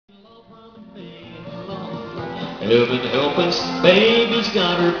Heaven help us, baby's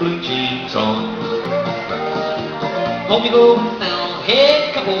got her blue jeans on. Home you go now,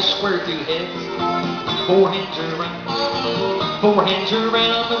 head couple square through heads. Four hands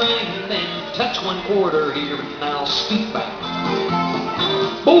around the ring, then touch 1/4 here, and now scoot back.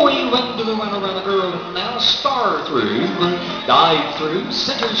 Boy, run to the run around the girl, and now star through, dive through,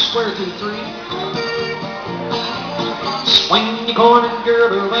 center square through 3. Swing your corner,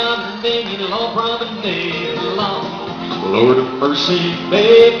 girl, around, and then you long promenade along. Lord of mercy,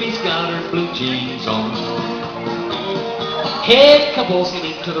 baby's got her blue jeans on. Head couples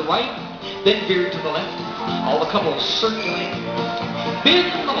leaning to the right, then veer to the left. All the couples circulate.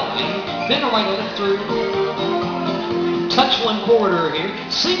 Bend the line, then a right or left through. Touch 1/4 here.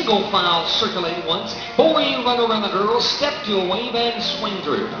 Single file circulate once. Boy, run around the girl, step to a wave and swing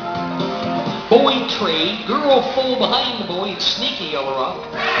through. Boy trade, girl full behind the boy, sneaky yellow rock.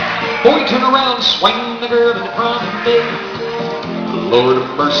 Boy turn around, swing the girl in the promenade. Lord of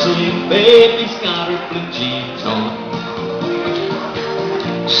mercy, baby's got her blue jeans on.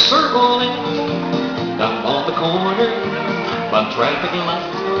 Circling down on the corner by traffic light.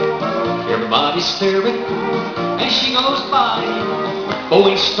 Everybody's staring as she goes by.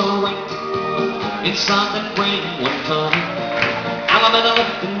 Boy star right inside that ring one time. Alabama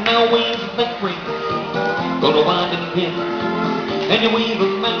left and now weave that ring. Gonna wind and pin and you weave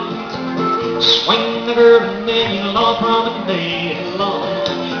them out. Swing the girl and then you long promenade along.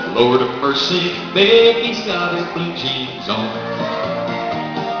 Lord of mercy, baby's got her blue jeans on.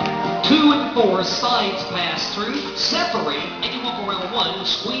 2 and 4 sides pass through, separate, and you walk around 1,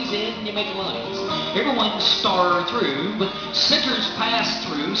 squeeze in, you make lines. Everyone star through, but centers pass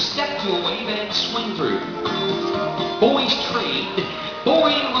through, step to a wave and swing through. Boys trade,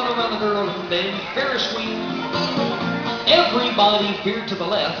 boy run around the girl, and then Ferris wheel. Everybody veer to the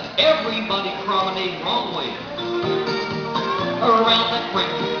left, everybody promenade wrong way. Around that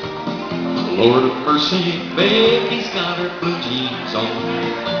ring. Lord of mercy, baby's got her blue jeans on.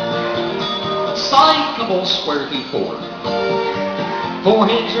 Side couple square through 4. 4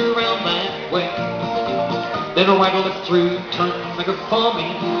 hands around that way. Then a right or left through, turn like a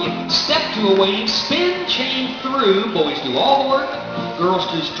pommy. Step to a wave, spin, chain through. Boys do all the work, girls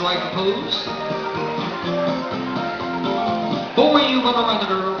just drive the pose. Boy, you run around the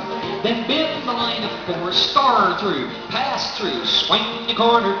girl, then bend the line of 4, star through, pass through, swing your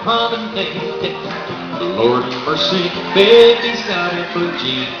corner, promenade. Lord of mercy, baby's got her blue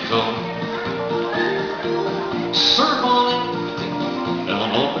jeans on. Circling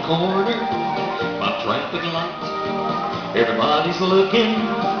down on the corner by traffic light. Everybody's looking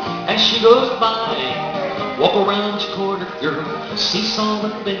as she goes by. Walk around your corner, girl, seesaw the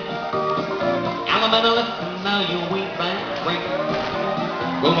bend. Alabama left, and now you weave that ring.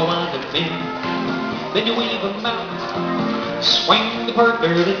 Gonna wind and bend, then you weave them out. Swing the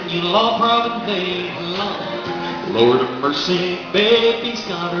partner, then you long promenade along. Lord of mercy, baby's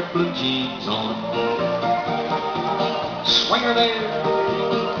got her blue jeans on. Swing her there,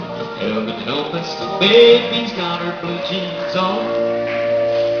 heaven help us, baby's got her blue jeans on.